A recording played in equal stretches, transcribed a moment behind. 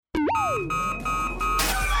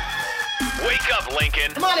Wake up,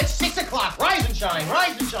 Lincoln. Come on, it's 6 o'clock. Rise and shine,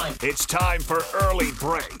 rise and shine. It's time for Early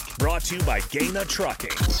Break. Brought to you by Gaina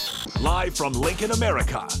Trucking. Live from Lincoln,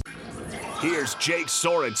 America. Here's Jake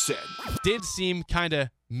Sorensen. Did seem kind of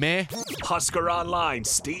meh. Husker Online,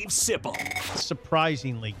 Steve Sipple.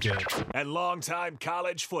 Surprisingly good. And longtime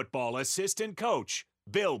college football assistant coach,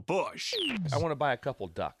 Bill Bush. I want to buy a couple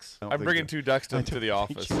ducks. I'm bringing 2 ducks to the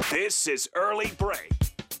office. This is Early Break.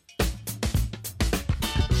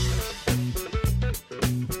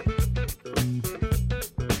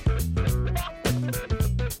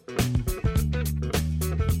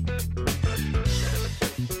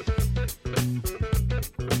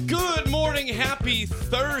 Good morning, happy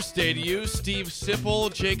Thursday to you, Steve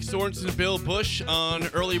Sipple, Jake Sorensen, Bill Bush on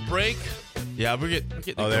Early Break. Yeah, we're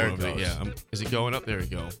getting Oh, there it goes. Yeah, is it going up? There we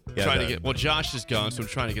go. Yeah, Trying to get. Well, Josh is gone, so I'm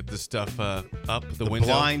trying to get this stuff up the window.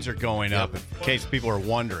 Blinds are going up. In case people are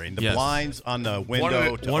wondering, the blinds on the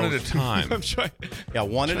window. One at a time. I'm trying. Yeah,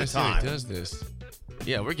 one at a See how time. he does this.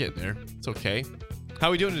 Yeah, we're getting there. It's okay. How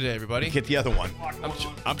are we doing today, everybody? Get the other one.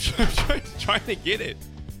 I'm trying to get it.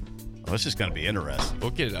 Oh, this is going to be interesting. We'll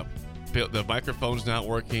get it up. The microphone's not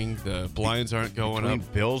working. The blinds aren't going Between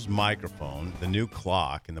up. Bill's microphone, the new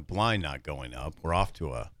clock, and the blind not going up, we're off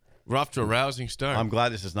to a rousing start. I'm glad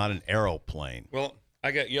this is not an aeroplane. Well,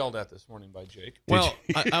 I got yelled at this morning by Jake. Well,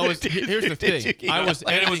 I was. Here's the thing. And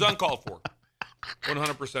it was uncalled for.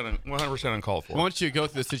 100% uncalled for. Why don't you go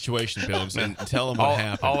through the situation, Bill, and tell them what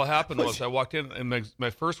happened? All that happened was I walked in, and my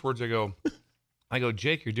first words, I go,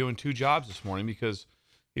 Jake, you're doing 2 jobs this morning because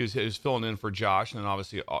he was filling in for Josh, and then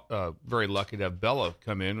obviously very lucky to have Bella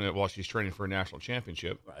come in while she's training for a national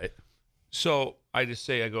championship. Right. So I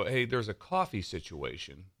go, hey, there's a coffee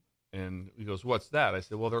situation. And he goes, what's that? I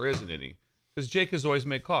said, well, there isn't any. Because Jake has always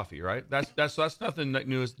made coffee, right? That's nothing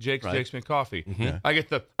new. Jake's made coffee. Mm-hmm. I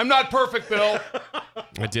get I'm not perfect, Bill.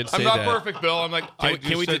 I did say I'm not that. perfect, Bill. I'm like,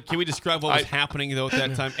 Can we describe what was happening though at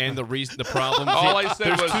that time and the reason, the problem? All I said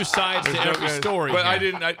There's was 2 sides to every story. But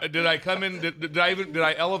here. did I come in? Did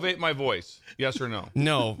I elevate my voice? Yes or no?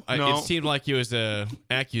 No, No. It seemed like it was a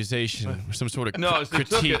accusation or some sort of critique. It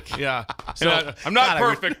took it. Yeah. So I'm not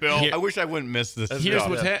God, perfect, Bill. I wish I wouldn't miss this. Here's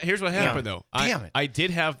what happened though. Damn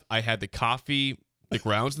it. I had the coffee, the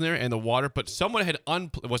grounds in there, and the water, but someone had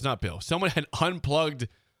it was not Bill. Someone had unplugged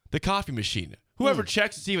the coffee machine. Whoever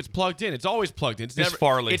checks to see if it's plugged in, it's always plugged in. It's never,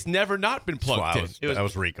 Farley. It's never not been plugged in. That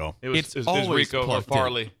was Rico. It was always Rico or plugged in.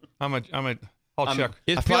 Farley. I'll check.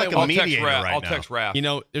 It's I feel like probably- a I'll text mediator Raph. right I'll now. text Raph. You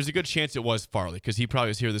know, there's a good chance it was Farley because he probably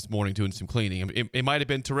was here this morning doing some cleaning. It might have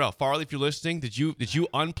been Terrell. Farley, if you're listening, did you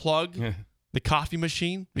unplug the coffee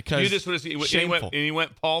machine? Because You just want to see. shameful. He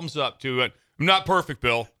went palms up to it. I'm not perfect,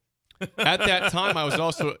 Bill. At that time, I was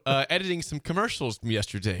also editing some commercials from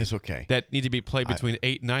yesterday. It's okay. That need to be played between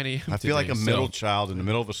 8 and 9 a.m. I feel like a middle child in the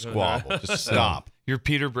middle of a squabble. Just stop. You're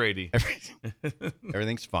Peter Brady.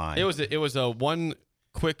 Everything's fine. It was a one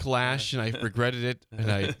quick lash, and I regretted it,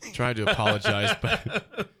 and I tried to apologize,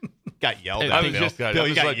 but got yelled Hey, at. I was Bill. just- Bill,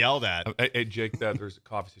 you just got like- yelled at. Hey, Jake, there's a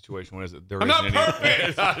coffee situation. What is it? There I'm isn't not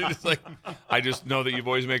any. I just know that you've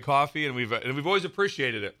always made coffee, and we've always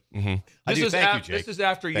appreciated it. mm-hmm. I do. Thank you, Jake. This is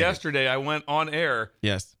after Thank you. yesterday. I went on air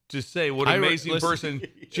yes. to say what an amazing listen. person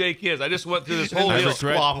Jake is. I just went through this whole I deal,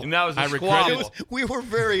 regret- and that was a I regret squabble. it. We were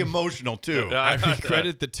very emotional too. I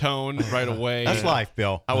regretted the tone right away. That's life,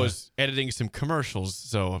 Bill. I was editing some commercials,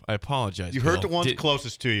 so I apologize. You Bill. heard the ones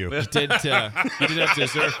closest to you. You did not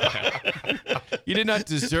deserve that. You did not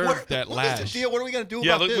deserve that What lash. is the deal? What are we going to do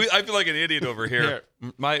Yeah, about look, this? I feel like an idiot over here.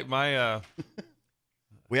 My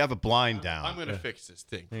We have a blind down. I'm going to fix this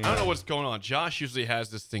thing. I don't know what's going on. Josh usually has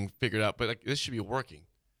this thing figured out, but this should be working.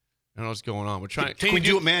 I don't know what's going on. We're trying. Can we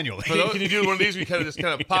do it manually? Can you do one of these where you kind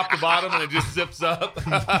of pop the bottom and it just zips up?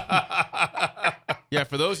 Yeah,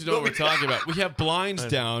 for those who don't know what we're talking about, we have blinds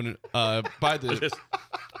down by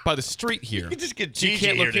the street here. You just get So you Gigi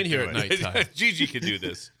can't look here in to here do at it. nighttime. Gigi can do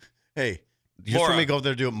this. Hey, you just Laura, want me to go over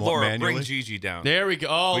there and do it more Laura, manually? bring Gigi down. There we go.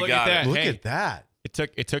 Oh, We look got at it. that. Look Hey, at that.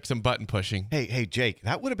 It took some button pushing. Hey, Jake,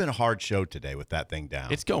 that would have been a hard show today with that thing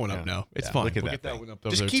down. It's going up now. It's Yeah, fine. look at We'll that get that thing. one up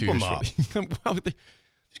over Just there keep too 'em up. shortly. Well,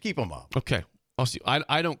 Just keep them up. okay. I'll see.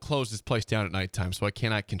 I don't close this place down at nighttime, so I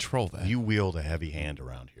cannot control that. You wield a heavy hand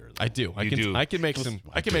around here. though. I do. I You can. do. I can make some.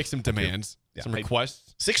 I can make some demands, Yeah. some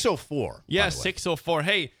requests. 604. Yeah, by the way. 604.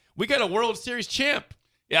 Hey, we got a World Series champ.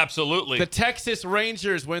 Yeah, absolutely. The Texas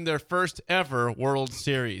Rangers win their first ever World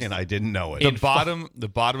Series. And I didn't know it. the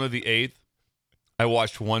bottom of the eighth, I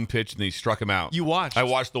watched one pitch and they struck him out. You watched? I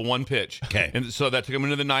watched the one pitch. Okay. And so that took him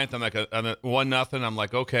into the ninth. I'm like, 1-0. I'm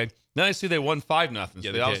like, okay. Then I see they won 5-0. So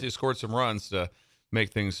Yeah, they they obviously did. scored some runs to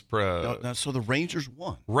make things No, so the Rangers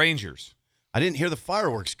won. Rangers. I didn't hear the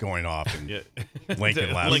fireworks going off in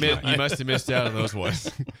Lincoln last night. You must have missed out on those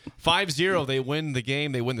ones. 5-0, they win the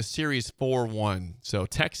game. They win the series 4-1. So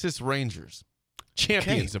Texas Rangers,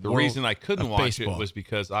 champions of The world reason I couldn't of watch baseball. it was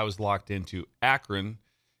because I was locked into Akron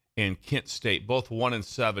and Kent State, both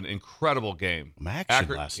 1-7. Incredible game. Action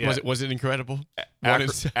last night. yeah. Was it incredible?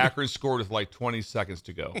 1-7. Akron scored with like 20 seconds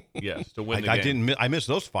to go. Yes, to win the game. I missed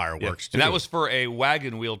those fireworks too. And that was for a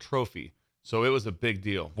wagon wheel trophy, so it was a big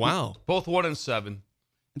deal. Wow. Both 1-7.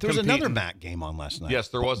 There was another MAC game on last night. Yes,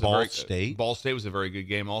 there was. Ball State. Ball State was a very good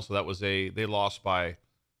game. Also, that was they lost by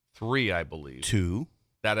 3, I believe. 2.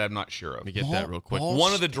 That I'm not sure of. Let me get that real quick.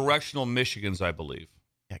 One of the directional Michigans, I believe.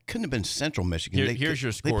 Yeah, it couldn't have been Central Michigan. Here's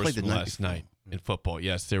your they scores played the from night last before. night in football.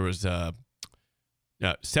 Yes, there was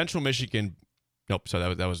Central Michigan. Nope,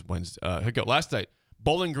 sorry, that was Wednesday. Here we go. Last night,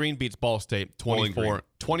 Bowling Green beats Ball State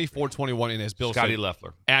 24-21, and as Bill Scotty said,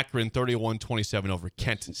 Loeffler. Akron 31-27 over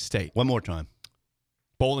Kent State. One more time.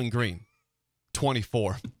 Bowling Green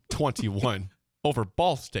 24-21 over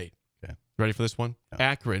Ball State. Okay. Ready for this one?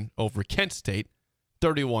 Yeah. Akron over Kent State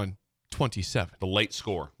 31-27. The late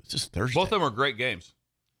score. It's just Thursday. Both of them are great games.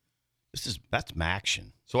 That's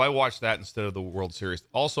action. So I watched that instead of the World Series.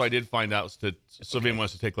 Also, I did find out that Sylvian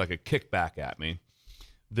wants to take like a kickback at me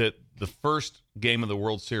that the first game of the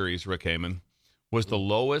World Series, Rick Heyman, was the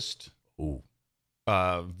lowest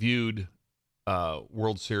viewed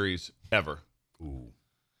World Series ever. Ooh.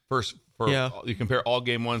 You compare all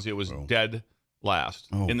game ones, it was dead last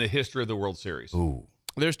in the history of the World Series. Ooh.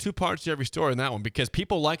 There's two parts to every story in that one because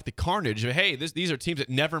people like the carnage. Hey, these are teams that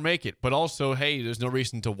never make it, but also, hey, there's no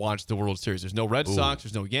reason to watch the World Series. There's no Red Sox,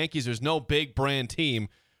 there's no Yankees, there's no big brand team.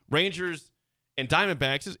 Rangers and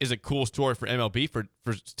Diamondbacks is a cool story for MLB for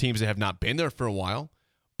teams that have not been there for a while,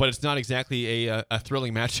 but it's not exactly a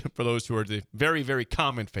thrilling matchup for those who are the very, very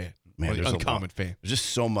common fan. Man, or the there's uncommon fan. There's just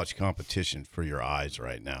so much competition for your eyes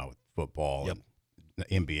right now with football and the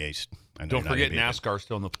NBA. Don't forget NASCAR's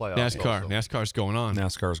still in the playoffs. NASCAR's going on.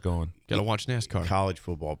 NASCAR's going. Got to watch NASCAR. College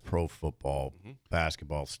football, pro football,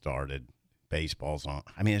 basketball started, baseball's on.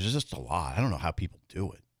 I mean, it's just a lot. I don't know how people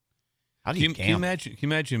do it. How do you Can you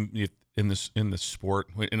imagine if in this sport?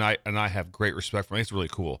 And I have great respect for it. It's really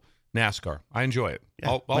cool. NASCAR, I enjoy it.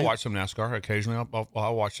 Yeah, I'll watch some NASCAR occasionally.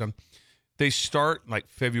 I'll watch them. They start like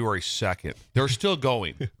February 2nd. They're still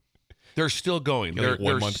going. They're still going. Like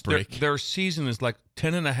 1 month break. Their season is like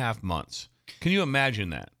 10 and a half months. Can you imagine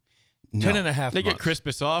that? No. 10 and a half They months. get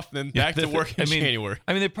Christmas off, then back to work in January.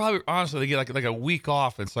 I mean, they probably honestly they get like a week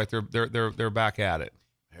off. It's like they're back at it.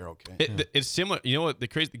 They're okay. It's similar. You know what? The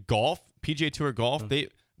crazy golf, PGA Tour golf,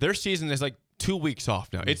 their season is like 2 weeks off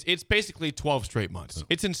now. It's basically 12 straight months.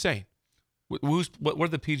 It's insane. What are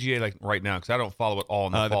the PGA like right now? Because I don't follow it all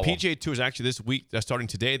in the The fall. PGA Tour is actually this week starting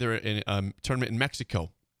today. They're in a tournament in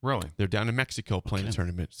Mexico. Really? They're down in Mexico playing a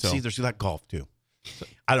tournament. So See, there's that golf too.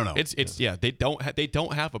 I don't know. it's they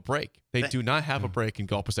don't have a break. They do not have a break in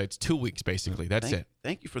golf besides 2 weeks basically. That's it.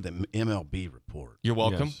 Thank you for the MLB report. You're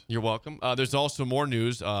welcome. Yes. You're welcome. There's also more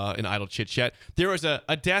news in Idle Chit Chat. There was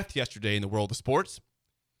a death yesterday in the world of sports.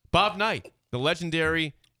 Bob Knight, the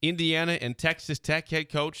legendary Indiana and Texas Tech head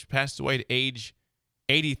coach, passed away at age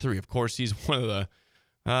 83. Of course, he's one of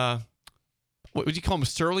the what would you call him,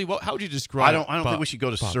 surly? How would you describe? I don't think we should go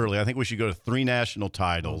to surly. I think we should go to 3 national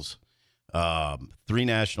titles. 3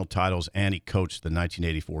 national titles, and he coached the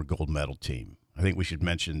 1984 gold medal team. I think we should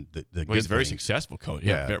mention the Well, he's a very thing. successful coach.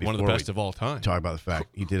 Yeah, One of the before best we of all time. Talk about the fact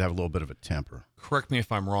he did have a little bit of a temper. Correct me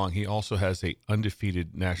if I'm wrong. He also has a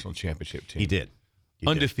undefeated national championship team. He did.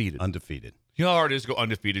 Undefeated. Undefeated. You know how hard it is to go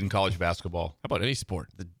undefeated in college basketball? How about any sport?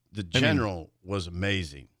 The general was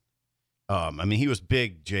amazing. I mean, he was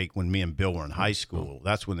big, Jake, when me and Bill were in high school.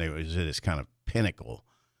 That's when they was at his kind of pinnacle.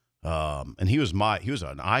 And he was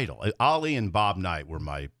an idol. Ollie and Bob Knight were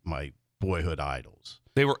my boyhood idols.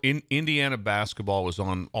 They were in Indiana basketball was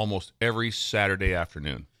on almost every Saturday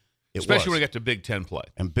afternoon, especially when we got to Big Ten play.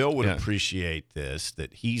 And Bill would appreciate this,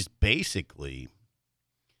 that he's basically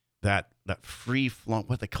that free flow,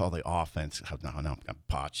 what they call the offense. No, I'm going to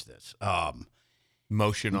botch this.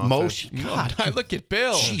 Motion offense. Motion. God, Look at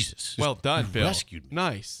Bill. Jesus. Well done, Bill. Rescued me.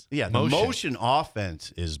 Nice. Yeah, the motion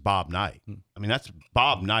offense is Bob Knight. I mean, that's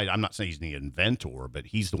Bob Knight. I'm not saying he's the inventor, but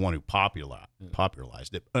he's the one who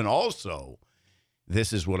popularized it. And also,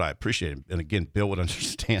 this is what I appreciate. And again, Bill would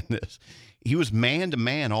understand this. He was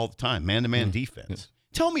man-to-man all the time, man-to-man defense.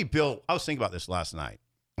 Tell me, Bill, I was thinking about this last night.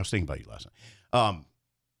 I was thinking about you last night.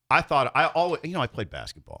 I thought, I played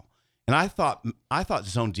basketball. And I thought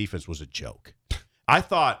zone defense was a joke. I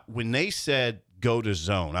thought when they said go to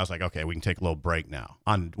zone, I was like, okay, we can take a little break now.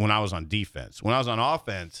 When I was on defense. When I was on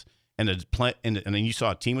offense and then you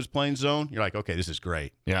saw a team was playing zone, you're like, okay, this is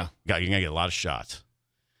great. Yeah. You're gonna get a lot of shots.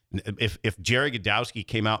 If Jerry Godowski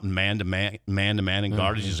came out in man to man and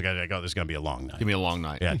guarded, he's like, oh, this is gonna be a long night. Give me a long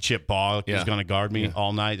night. Yeah, Chip Ball is gonna guard me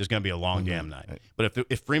all night. There's gonna be a long damn night. Right. But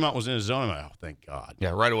if Fremont was in his zone, I'm like, oh, thank God. Yeah,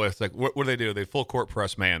 right away. It's like, what do? They full court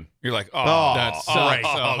press man. You're like, that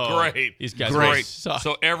sucks. great. These guys great. suck.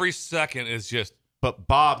 So every second is just. But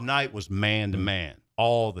Bob Knight was man to man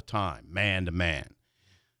all the time, man to man.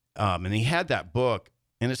 And he had that book,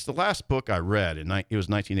 and it's the last book I read. It was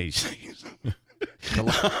 1986.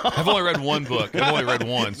 I've only read one book. I've only read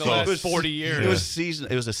one. The last 40 years. It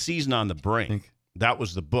was A Season on the Brink. That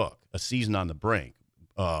was the book, A Season on the Brink.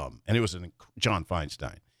 And it was John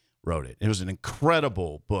Feinstein wrote it. It was an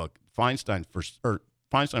incredible book. Feinstein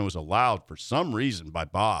was allowed for some reason by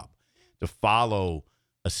Bob to follow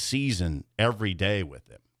a season every day with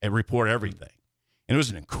him and report everything. And it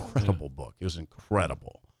was an incredible book. It was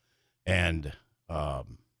incredible. And that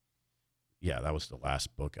was the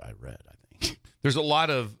last book I read, I think. There's a lot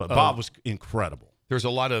of. But Bob was incredible. There's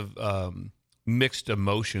a lot of mixed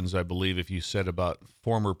emotions, I believe, if you said about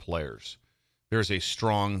former players. There's a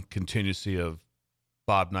strong contingency of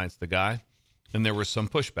Bob Knight's the guy, and there was some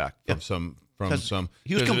pushback from some.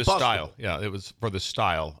 He was because of his combustible. style. Yeah, it was for the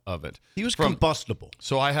style of it. He was combustible.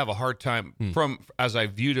 So I have a hard time as I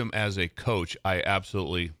viewed him as a coach. I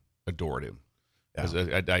absolutely adored him.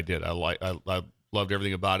 Yeah. I did. I loved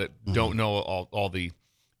everything about it. Mm-hmm. Don't know all the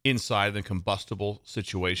inside the combustible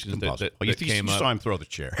situations that came you up. saw him throw the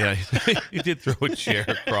chair. Yeah, he did throw a chair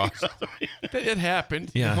across. It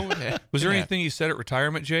happened. Yeah. Was there anything he said at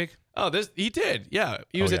retirement, Jake? Oh, he did. Yeah,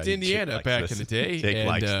 he was at Indiana back in the day. Jake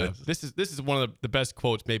likes this is one of the best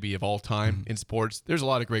quotes maybe of all time in sports. There's a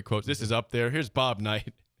lot of great quotes. This is up there. Here's Bob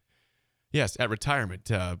Knight. Yes, at retirement.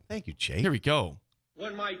 Thank you, Jake. Here we go.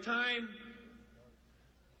 When my time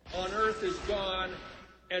on earth is gone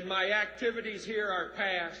and my activities here are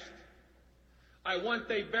past, I want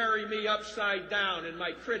they bury me upside down and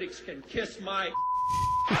my critics can kiss my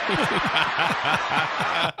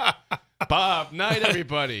Bob Knight,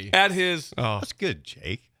 everybody. At his That's good,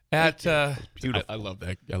 Jake. Beautiful. I love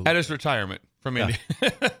that. At his retirement from India.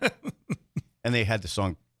 And they had the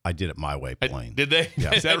song "I Did It My Way" playing. Did they?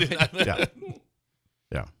 Yeah. Is that right?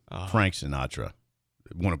 Yeah. Frank Sinatra,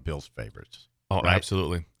 one of Bill's favorites. Oh, right?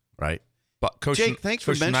 Absolutely. Right. But Coach, Jake, thanks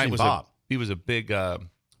for Coach Knight mentioning was Bob. he was a big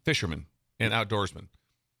fisherman and outdoorsman.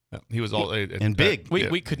 He was all and big.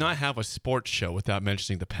 We could not have a sports show without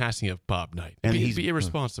mentioning the passing of Bob Knight. And He'd he's be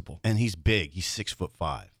irresponsible. And he's big. He's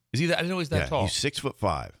 6'5". Is he that? I didn't know he's that tall. He's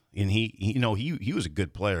 6'5", and he was a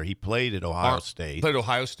good player. He played at Ohio State. Played at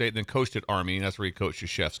Ohio State, and then coached at Army, and that's where he coached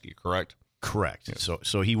Krzyzewski, correct? Correct. Yes.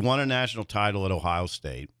 So he won a national title at Ohio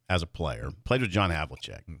State as a player. Played with John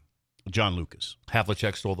Havlicek, John Lucas.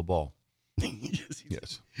 Havlicek stole the ball.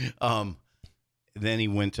 Yes. Then he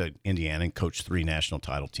went to Indiana and coached 3 national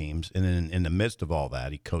title teams. And then in the midst of all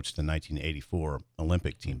that, he coached the 1984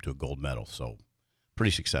 Olympic team to a gold medal. So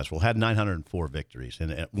pretty successful. Had 904 victories.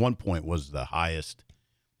 And at one point was the highest,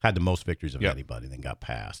 had the most victories of anybody, then got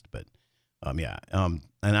passed. But,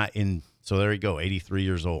 so there you go, 83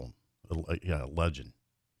 years old. A legend.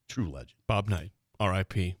 True legend. Bob Knight,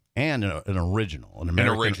 R.I.P. And an original. An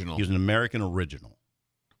original. He was an American original.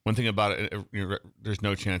 One thing about it, there's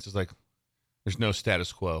no chance. It's like there's no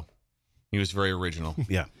status quo. He was very original.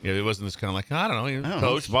 Yeah. It wasn't this kind of like, I don't know,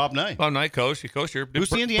 coach. Bob Knight. Bob Knight, coach. He coached here. Who's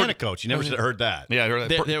the Indiana coach? You never heard that. Yeah.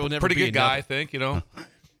 There will never pretty be good guy, another. I think,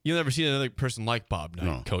 You'll never see another person like Bob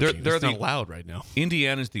Knight coaching. They're it's not allowed right now.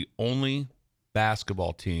 Indiana's the only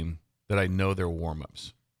basketball team that I know their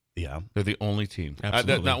warm-ups. Yeah. They're the only team.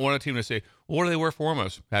 Absolutely. Not one team to say, well, what do they wear for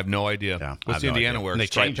warm-ups? I have no idea. Yeah, What's Indiana wear? They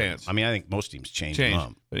Striped change them. pants. I mean, I think most teams change them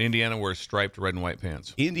up. But Indiana wears striped red and white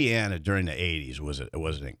pants. Indiana during the 80s was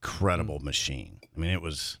an incredible machine. I mean, it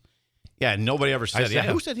was, nobody ever said,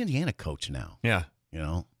 who's that Indiana coach now? Yeah.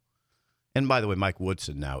 And by the way, Mike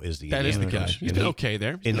Woodson now is the That Indiana is the guy. coach. He's been okay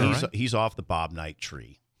there. And he's off the Bob Knight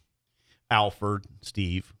tree. Alford,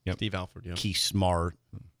 Steve. Yep. Steve Alford, yeah. Keith Smart,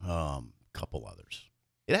 couple others.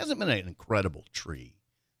 It hasn't been an incredible tree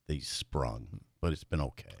that he's sprung, but it's been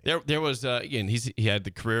okay. There was again. He had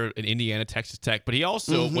the career in Indiana, Texas Tech, but he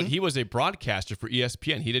also when he was a broadcaster for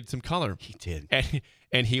ESPN, he did some color. He did,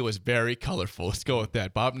 and he was very colorful. Let's go with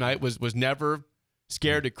that. Bob Knight was never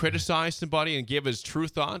scared to criticize somebody and give his true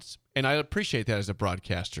thoughts, and I appreciate that as a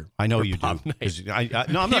broadcaster. I know you Bob do. Knight.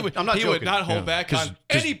 I'm not He joking. would not hold back on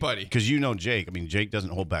anybody. Because you know Jake. I mean, Jake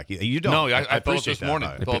doesn't hold back. You don't. No, I felt appreciate this that morning.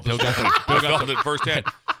 about you. I felt it firsthand.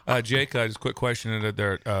 Jake, just a quick question at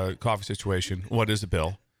their coffee situation. What is the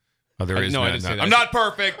bill? Oh, there is. No, no, I didn't say that. I'm not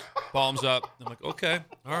perfect. Palms up. I'm like, okay,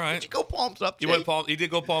 all right. Did you go palms up? He Jake? went palm. He did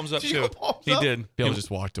go palms up Did you too. go palms He up? did. Bill just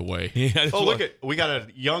walked away. Yeah, Oh, look at we got a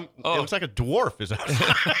young. Oh. It looks like a dwarf is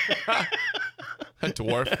outside. A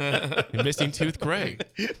dwarf. Missing tooth Greg.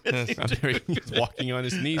 He's walking on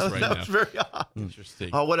his knees right that now. was very odd. Interesting.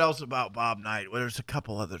 What else about Bob Knight? Well, there's a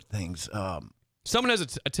couple other things. Someone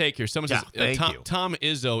has a take here. Someone says thank you. Tom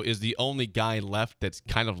Izzo is the only guy left that's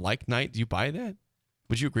kind of like Knight. Do you buy that?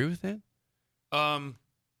 Would you agree with that? No.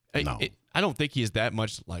 I don't think he is that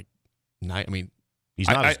much like Knight. I mean, He's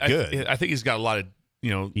not as good. I think he's got a lot of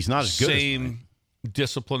He's not as good as same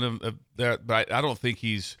discipline of that, but I don't think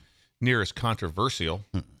he's near as controversial.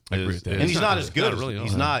 I agree with that. and he's not as good. really,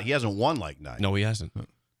 He's not. He hasn't won like Knight. No, he hasn't.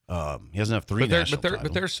 He doesn't have three national titles.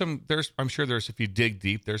 But there's I'm sure there's if you dig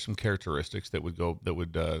deep, there's some characteristics that would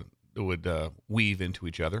weave into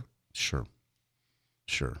each other. Sure.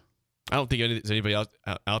 I don't think there's anybody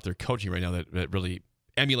out there coaching right now that really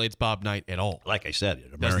emulates Bob Knight at all. Like I said,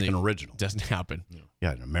 an American original. Doesn't happen.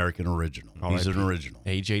 Yeah, an American original. All He's right, an original.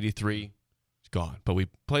 Age 83, he's gone. But we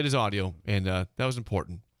played his audio, and that was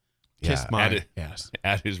important. Kiss Yeah, my ass.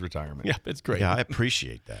 At his retirement. Yeah, it's great. Yeah, I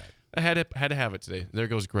appreciate that. I had to have it today. There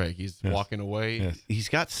goes Greg. He's walking away. Yes. He's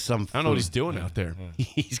got some food. I don't know what he's doing out there.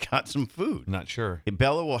 He's got some food. Not sure. Hey,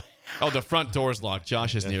 Bella will. Oh, the front door's locked.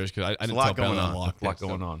 Josh is near us because I didn't a lot tell Bella going to on. unlock A lot it, so.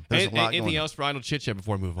 going on. There's a lot Anything going on. else for Idle Chit Chat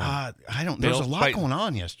before we move on? I don't. There's a lot Right. going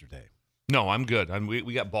on yesterday. No, I'm good.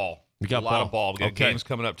 We got ball. We got a lot of ball. We got Okay. games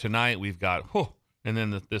coming up tonight. We've got and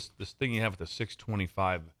then this thing you have with the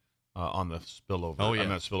 625 on the spillover. Oh, yeah. I'm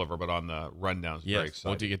not spillover, but on the rundown. Is very Yes, exciting.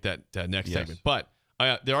 we'll do get that next Yes. segment. But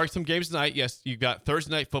there are some games tonight. Yes, you've got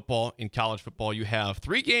Thursday night football in college football. You have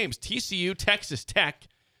 3 games: TCU, Texas Tech,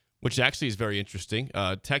 which actually is very interesting.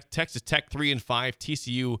 Texas Tech 3-5,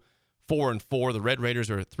 TCU 4-4. The Red Raiders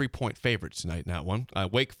are 3-point favorites tonight in that one.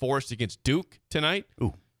 Wake Forest against Duke tonight.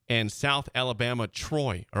 Ooh. And South Alabama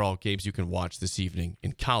Troy are all games you can watch this evening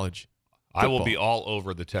in college I will football. be all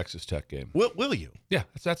over the Texas Tech game. Will you? Yeah,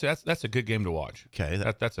 that's a good game to watch. Okay.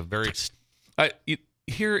 That's a very.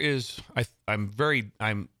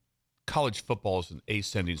 I'm college football is an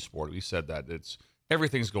ascending sport. We said that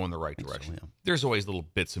everything's going the right direction. yeah. There's always little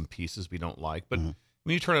bits and pieces we don't like, but when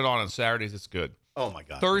you turn it on Saturdays, it's good. Oh my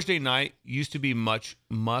God. Thursday night used to be much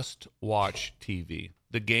must-watch TV.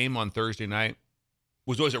 The game on Thursday night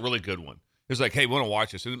was always a really good one. It was like, hey, we want to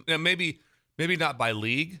watch this, and maybe not by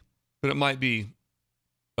league, but it might be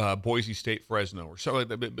Boise State, Fresno, or something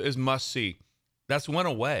like that. But it's must-see. That's went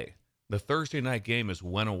away. The Thursday night game is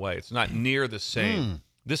went away. It's not near the same.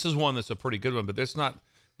 This is one that's a pretty good one, but it's not.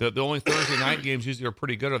 The only Thursday night games usually are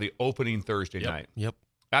pretty good are the opening Thursday night. Yep.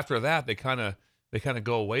 After that, they kind of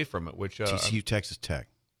go away from it, which TCU, Texas Tech.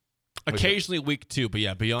 Occasionally week 2, but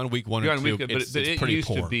yeah, beyond week 1 or 2, it's it pretty used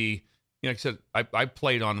poor. to be. Like I said, I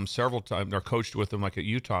played on them several times, or coached with them, like at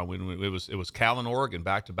Utah. When it was Cal and Oregon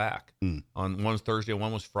back to back. On one was Thursday,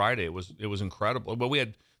 one was Friday. It was incredible. But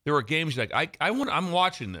there were games like I'm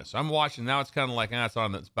watching this. I'm watching now. It's kind of like it's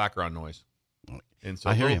on. It's background noise, and so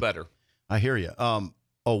I a hear little you. better. I hear you.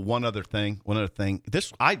 One other thing.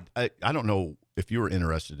 This I don't know if you were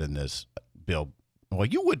interested in this, Bill. Well,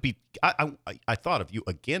 you would be. I thought of you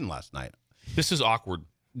again last night. This is awkward.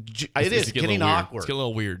 It is It's getting a little weird. awkward. It's getting a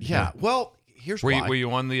little weird. Yeah. Well, here's Were why. you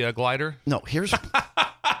on the glider? No, here's.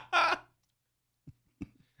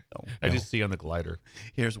 I just see on the glider.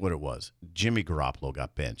 Here's what it was. Jimmy Garoppolo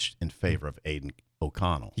got benched in favor of Aiden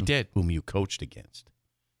O'Connell. He did. Whom you coached against,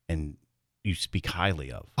 and you speak highly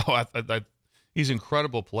of. Oh, he's an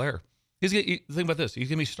incredible player. Think about this. He's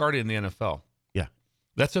gonna be starting in the NFL. Yeah.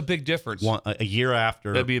 That's a big difference. A year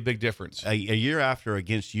after. That'd be a big difference. A year after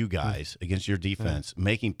against you guys, against your defense,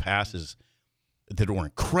 making passes that were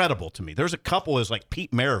incredible to me. There's a couple is like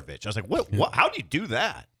Pete Maravich. I was like, what? How do you do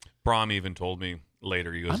that? Brom even told me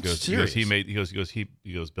later. He goes, serious.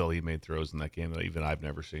 Bill, he made throws in that game that even I've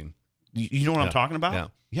never seen. You know what I'm talking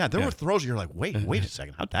about? Yeah. There were throws you're like, wait a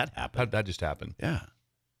second, how'd that happen? How'd that just happen? Yeah,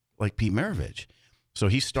 like Pete Maravich. So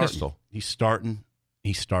he's starting. Pistol. He's starting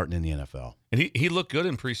in the NFL. And he looked good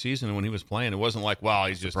in preseason when he was playing. It wasn't like, wow,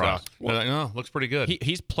 he's just no, looks pretty good.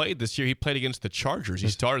 He's played this year. He played against the Chargers. He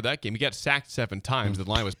started that game. He got sacked 7 times. The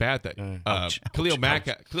line was bad. Khalil Mack,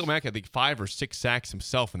 I think 5 or 6 sacks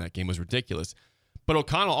himself in that game. Was ridiculous. But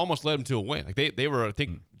O'Connell almost led him to a win. Like they were, I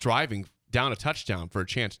think, driving down a touchdown for a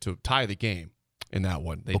chance to tie the game in that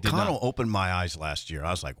one. O'Connell opened my eyes last year.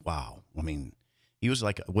 I was like, wow. I mean, was he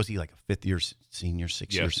like a 5th year senior,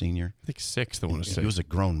 6th year senior? I think 6th, I want to say. He was a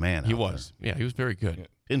grown man. He was. Yeah, he was very good. Yeah.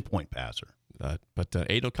 Pinpoint passer. But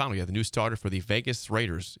Aiden O'Connell, the new starter for the Vegas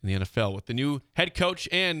Raiders in the NFL with the new head coach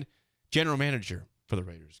and general manager. for the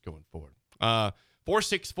Raiders going forward.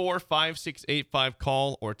 464-5685,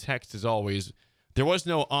 call or text as always. There was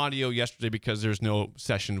no audio yesterday because there's no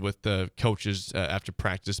session with the coaches after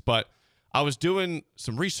practice, but I was doing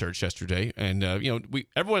some research yesterday, and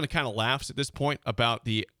everyone kind of laughs at this point about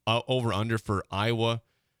the over-under for Iowa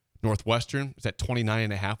Northwestern. It's at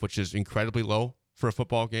 29.5, which is incredibly low for a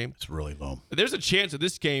football game. It's really low. There's a chance that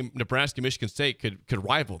this game, Nebraska-Michigan State, could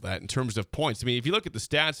rival that in terms of points. I mean, if you look at the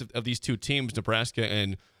stats of these two teams, Nebraska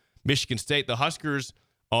and Michigan State, the Huskers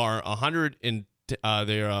are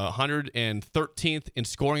 113th in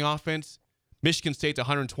scoring offense. Michigan State's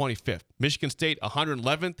 125th. Michigan State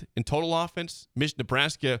 111th in total offense.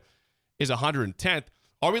 Nebraska is 110th.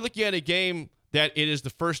 Are we looking at a game that it is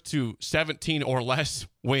the first to 17 or less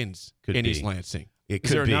wins in East Lansing?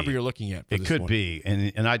 Is there a number you're looking at? It could be.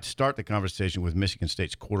 And I'd start the conversation with Michigan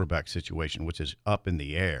State's quarterback situation, which is up in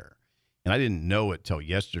the air. And I didn't know it till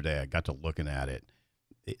yesterday. I got to looking at it.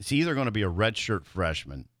 It's either going to be a redshirt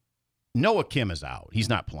freshman. Noah Kim is out. He's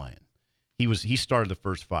not playing. He started the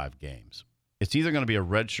first 5 games. It's either going to be a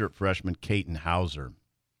redshirt freshman, Caton Hauser,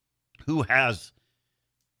 who has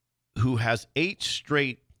 8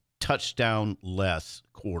 straight touchdown-less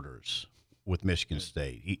quarters with Michigan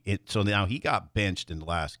State. So now he got benched in the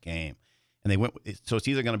last game, and so it's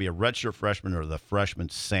either going to be a redshirt freshman or the freshman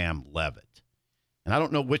Sam Leavitt. And I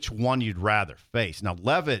don't know which one you'd rather face. Now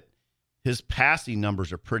Leavitt, his passing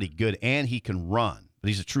numbers are pretty good, and he can run, but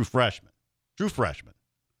he's a true freshman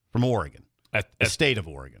from Oregon. At the state of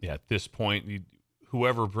Oregon. Yeah, at this point,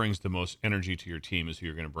 whoever brings the most energy to your team is who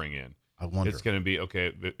you're going to bring in. I wonder. It's going to be,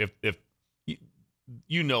 okay, if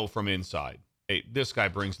you know from inside, hey, this guy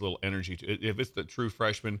brings a little energy to it. If it's the true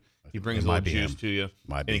freshman, he brings a little juice to you,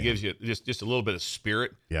 and he gives you just a little bit of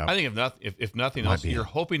spirit. Yeah. I think if nothing else, you're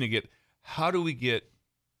hoping to get, how do we get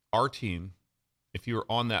our team, if you were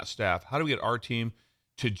on that staff, how do we get our team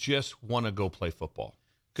to just want to go play football?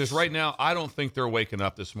 Because right now, I don't think they're waking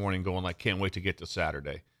up this morning going like, can't wait to get to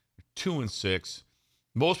Saturday. 2-6.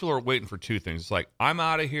 Most people are waiting for 2 things. It's like, I'm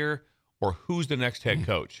out of here, or who's the next head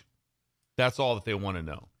coach? That's all that they want to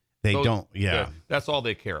know. That's all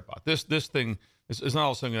they care about. This thing is not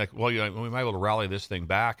all something like, well, we might be able to rally this thing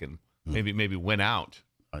back and maybe win out.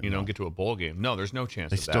 Get to a bowl game. No, there's no chance.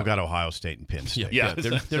 They still got Ohio State and Penn State. Yeah,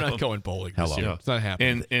 they're not going bowling this year. It's not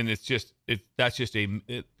happening. And it's just that's just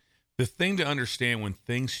the thing to understand when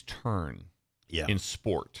things turn in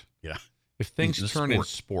sport. Yeah. If things turn in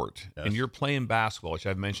sport, and you're playing basketball, which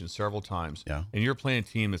I've mentioned several times, and you're playing a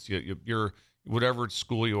team that's you're whatever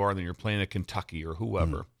school you are, and then you're playing at Kentucky or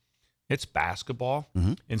whoever, it's basketball,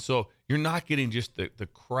 and so you're not getting just the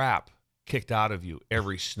crap kicked out of you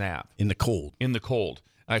every snap in the cold.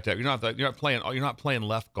 Like that. You're not playing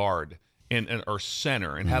left guard or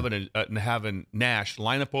center and having Nash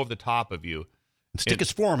line up over the top of you. Stick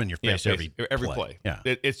his form in your face every play. Yeah,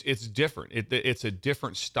 it's different. It's a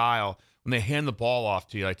different style when they hand the ball off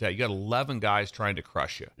to you like that. You got 11 guys trying to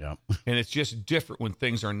crush you. Yeah, and it's just different when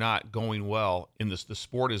things are not going well. In this, the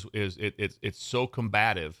sport it's so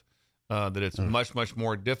combative that it's much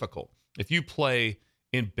more difficult. If you play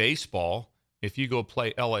in baseball, if you go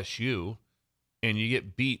play LSU and you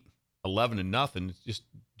get beat 11-0, it's just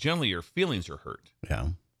generally your feelings are hurt. Yeah.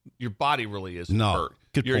 Your body really isn't hurt.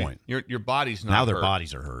 Good point. Your body's not now hurt. Their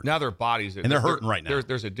bodies are hurt. Now their bodies and they're hurting right now.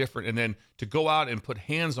 There's a different, and then to go out and put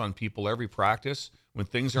hands on people every practice when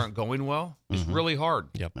things aren't going well is really hard.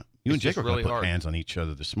 Yep. You and Jake are really put hands on each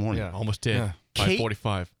other this morning. Yeah, almost did. Yeah.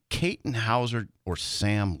 5:45. Caton Hauser or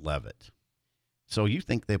Sam Leavitt. So you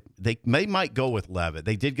think they might go with Leavitt?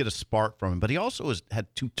 They did get a spark from him, but he also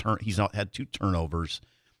had 2 turnovers,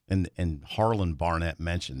 and Harlan Barnett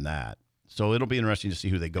mentioned that. So it'll be interesting to see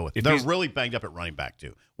who they go with. They're really banged up at running back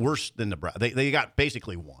too. Worse than Nebraska. They got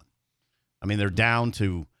basically one. I mean, they're down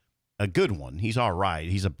to a good one. He's all right.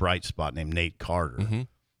 He's a bright spot named Nate Carter.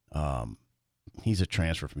 He's a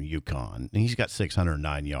transfer from UConn, and he's got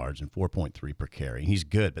 609 yards and 4.3 per carry. He's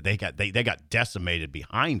good, but they got decimated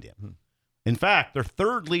behind him. In fact, their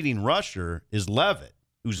 3rd leading rusher is Leavitt,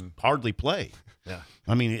 who's hardly played. Yeah,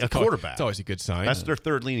 I mean, a quarterback. It's always a good sign. That's their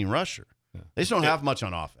 3rd leading rusher. Yeah. They just don't have much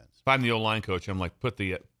on offense. If I'm the O-line coach, I'm like, put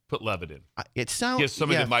Leavitt in. It sounds give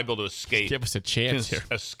somebody that might be able to escape. Give us a chance here.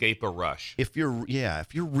 Escape a rush. If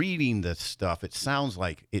you're reading this stuff, it sounds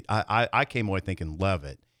like it. I came away thinking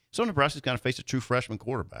Leavitt. So Nebraska's going to face a true freshman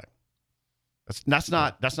quarterback. That's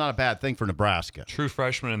not a bad thing for Nebraska. True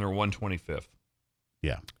freshman, and they're 125th.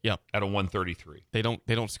 Yeah. Yep. At a 133. They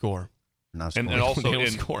don't score. And also they don't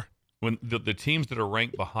score. When the teams that are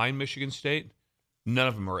ranked behind Michigan State, none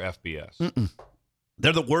of them are FBS.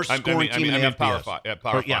 They're the worst scoring team in the FBS. Power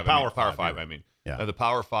 5. Power 5. I mean, Yeah. The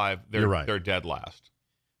Power 5, You're right. they're dead last.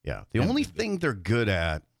 Yeah. The only thing they're good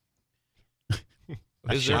at.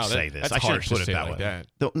 I should say this. That's I should harsh put to it say that like way.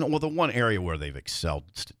 that. The one area where they've excelled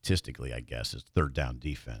statistically, I guess, is third down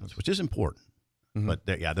defense, which is important. Mm-hmm. But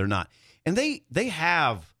they're not. And they've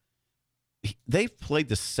played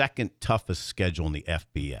the second toughest schedule in the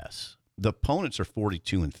FBS. The opponents are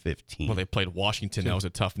 42-15. Well, they played Washington. That was a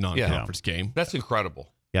tough non-conference game. That's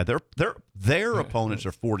incredible. Yeah, their opponents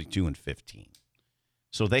are 42-15.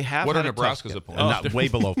 So they have. What had are a tough Nebraska's schedule. opponents? Not way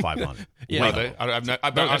below 500. Yeah. Are they?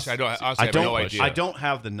 Honestly, I have no idea. I don't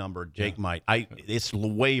have the number. Jake might. It's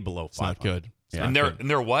way below 500. It's not good. Yeah. And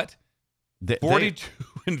they're what?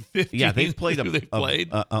 42-15. Yeah, they've played They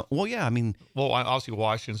played. Well, yeah. I mean, obviously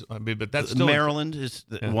Washington. But that's still Maryland is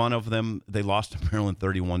one of them. They lost to Maryland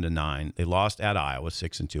 31-9. They lost at Iowa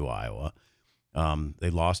 6-2 Iowa. They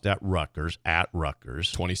lost at Rutgers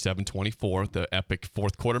 27-24, the epic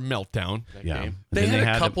fourth quarter meltdown. Game. They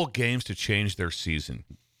had a couple games to change their season.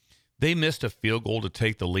 They missed a field goal to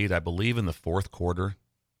take the lead, I believe, in the fourth quarter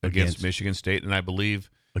against Michigan State, and I believe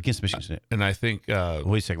against Michigan State. And I think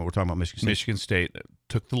wait a second, we're talking about Michigan State. Michigan State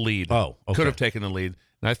took the lead. Oh, okay. Could have taken the lead,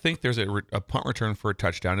 and I think there's a punt return for a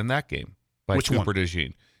touchdown in that game by Cooper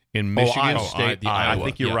DeJean. In Michigan State, Iowa. I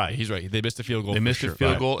think you're right. He's right. They missed a field goal. They missed a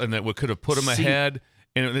field goal, and that could have put them ahead.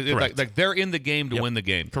 And like they're in the game to win the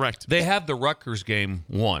game. Correct. They have the Rutgers game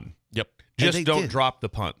won. Yep. Just don't drop the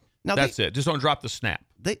punt. Now That's it. Just don't drop the snap.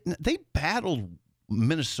 They battled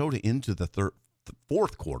Minnesota into the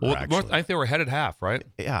fourth quarter. Well, actually, I think they were ahead at half, right?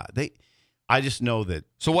 Yeah. I just know that.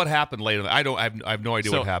 So what happened later? I have no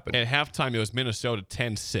idea what happened. At halftime, it was Minnesota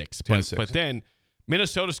 10-6. 10-6. But then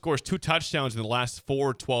Minnesota scores 2 touchdowns in the last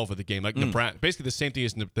 4-12 of the game, like Nebraska. Basically the same thing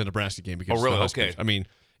as the Nebraska game. Because really? Huskers. Okay. I mean,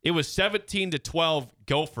 it was 17-12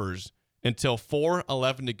 Gophers until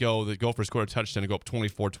 4:11 to go. The Gophers scored a touchdown to go up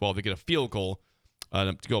 24-12. They get a field goal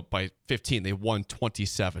to go up by 15. They won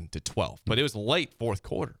 27-12. But it was late fourth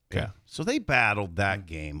quarter. Yeah. So they battled that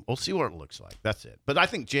game. We'll see what it looks like. That's it. But I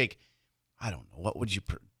think, Jake, I don't know. What would you?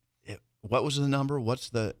 What was the number?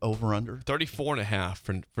 What's the over/under?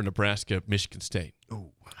 34.5 for Nebraska, Michigan State.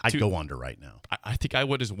 Ooh, I'd go under right now. I think I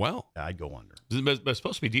would as well. Yeah, I'd go under. It's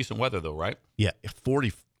supposed to be decent weather, though, right? Yeah,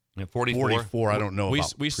 44. 44. I don't know.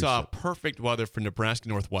 We saw perfect weather for Nebraska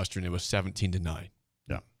Northwestern. It was 17-9.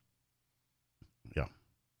 Yeah. Yeah.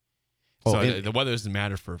 So the weather doesn't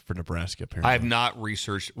matter for Nebraska, apparently. I have not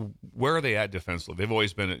researched where are they at defensively. They've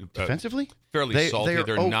always been defensively fairly salty.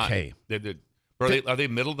 They're okay. Not. Are they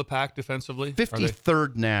middle of the pack defensively?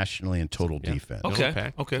 53rd nationally in total defense.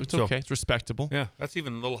 Okay. It's okay. It's respectable. Yeah, that's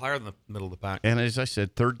even a little higher than the middle of the pack. And as I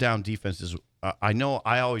said, third down defense is. I know.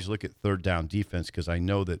 I always look at third down defense because I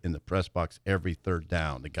know that in the press box, every third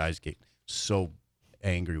down, the guys get so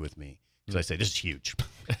angry with me because I say this is huge,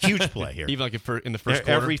 huge play here. Even like in the first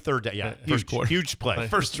quarter. Every third down, first quarter, huge play.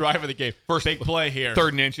 First drive of the game, first big play here. 3rd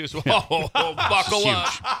and inches. Oh, buckle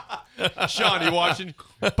up. Sean, you watching?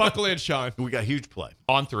 Buckle in, Sean. We got huge play.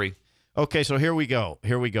 On 3. Okay, so here we go.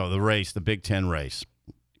 The race, the Big Ten race.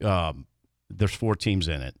 There's 4 teams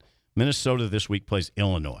in it. Minnesota this week plays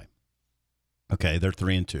Illinois. Okay, they're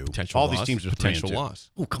 3-2. Potential loss. These teams are 3-2. Potential loss.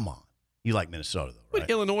 Oh, come on. You like Minnesota, though, right? But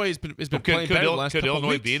Illinois has been playing better the last could couple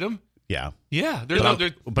Illinois weeks. beat them? Yeah. Yeah.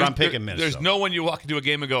 But I'm picking Minnesota. There's no one you walk into a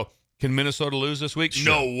game and go, can Minnesota lose this week?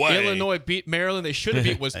 Sure. No way. Illinois beat Maryland. They should have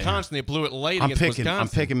beat Wisconsin. They blew it late against Wisconsin. I'm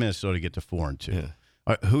picking Minnesota to get to 4-2. Yeah. All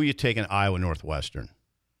right, who are you taking? Iowa Northwestern.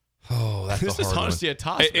 Oh, that's this a hard is honestly one. a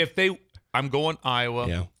toss. I'm going Iowa.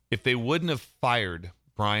 Yeah. If they wouldn't have fired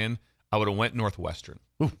Brian, I would have went Northwestern.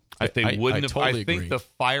 Ooh, if they wouldn't have, totally I think agree. the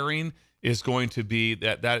firing is going to be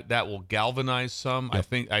that will galvanize some. Yep. I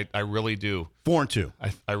think I really do. 4-2.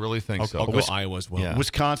 I really think so. I'll go Iowa as well. Yeah.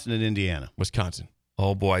 Wisconsin and Indiana. Wisconsin.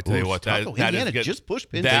 Oh boy, I tell you what, that Indiana is just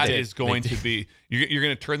pushed Penn That State. is going to be. You're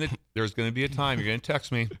going to turn the. There's going to be a time you're going to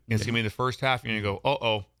text me. It's going to be in the first half. You're going to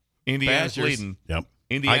go, Indiana's Badgers. leading. Yep.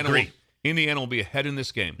 Indiana. I agree. Indiana will be ahead in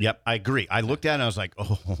this game. Yep, I agree. I looked at it and I was like,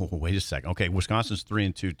 oh, wait a second. Okay, Wisconsin's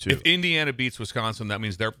 3-2 too. If Indiana beats Wisconsin, that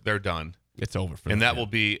means they're done. It's over for them. And that will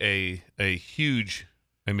be a huge.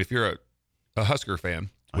 I mean, if you're a Husker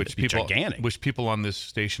fan, which people on this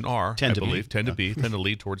station are, tend to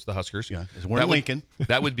lead towards the Huskers. Yeah, we're in Lincoln.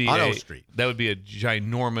 That would be on O Street. That would be a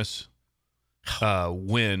ginormous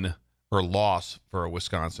win or loss for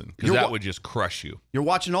Wisconsin because that would just crush you. You're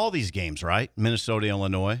watching all these games, right? Minnesota,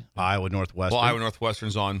 Illinois, Iowa, Northwestern. Well, Iowa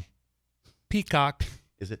Northwestern's on Peacock.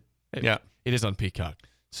 Is it? Yeah, it is on Peacock.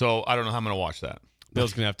 So I don't know how I'm going to watch that.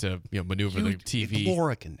 Bill's going to have to maneuver the TV.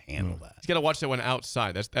 Laura can handle that. He's got to watch that one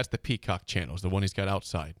outside. That's the Peacock channel. Is the one he's got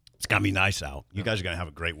outside. It's going to be nice out. You guys are going to have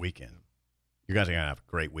a great weekend. You guys are going to have a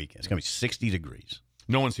great weekend. It's going to be 60 degrees.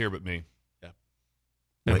 No one's here but me. Yeah.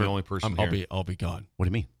 I'm the only person here. I'll be gone. What do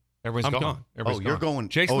you mean? Everybody's I'm gone. gone. Everybody's you're gone. going.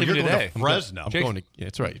 Jake's you're leaving going today. to Fresno. I'm going to. Yeah,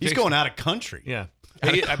 that's right. He's going out of country. Yeah.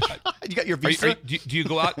 You got your visa? Do you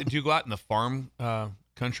go out? Do you go out in the farm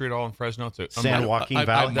country at all in Fresno? It's San Joaquin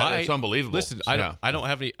Valley. It's unbelievable. Listen, I don't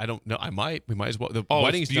have any. I don't know. I might. We might as well. The Oh,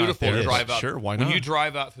 wedding's it's beautiful not there. to drive out. Sure, why not? When you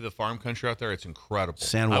drive out through the farm country out there, it's incredible.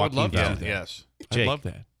 San I would Joaquin love to Valley. do that. Yes. I Jake, love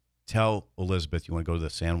that. Tell Elizabeth you want to go to the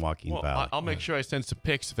San Joaquin Well, Valley. I'll make sure I send some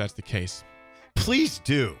pics if that's the case. Please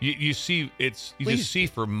do. You see just see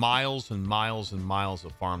for miles and miles and miles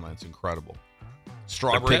of farmland. It's incredible.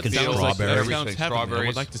 Strawberry picking fields, strawberries. everything. Sounds heavenly. I Strawberries.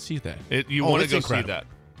 would like to see that. You Oh, want to it's go incredible. see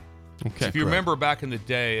that. Okay. If you remember back in the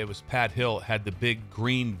day, it was Pat Hill had the big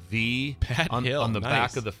green V on the nice.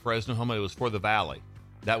 back of the Fresno helmet. It was for the valley.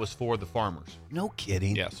 That was for the farmers. No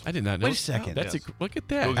kidding. Yes. I did not know. Wait a second. That's Yes. look at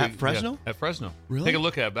that. Go At get- Fresno? yeah, at Fresno. Really? Take a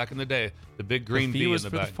look at it. Back in the day, the big green the V V was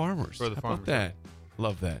in for the the back. farmers. For the How farmers. about that?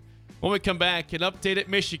 Love that. When we come back, an update at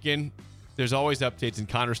Michigan. There's always updates in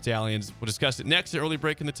Connor Stallions. We'll discuss it next at Early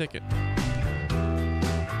Break in the Ticket.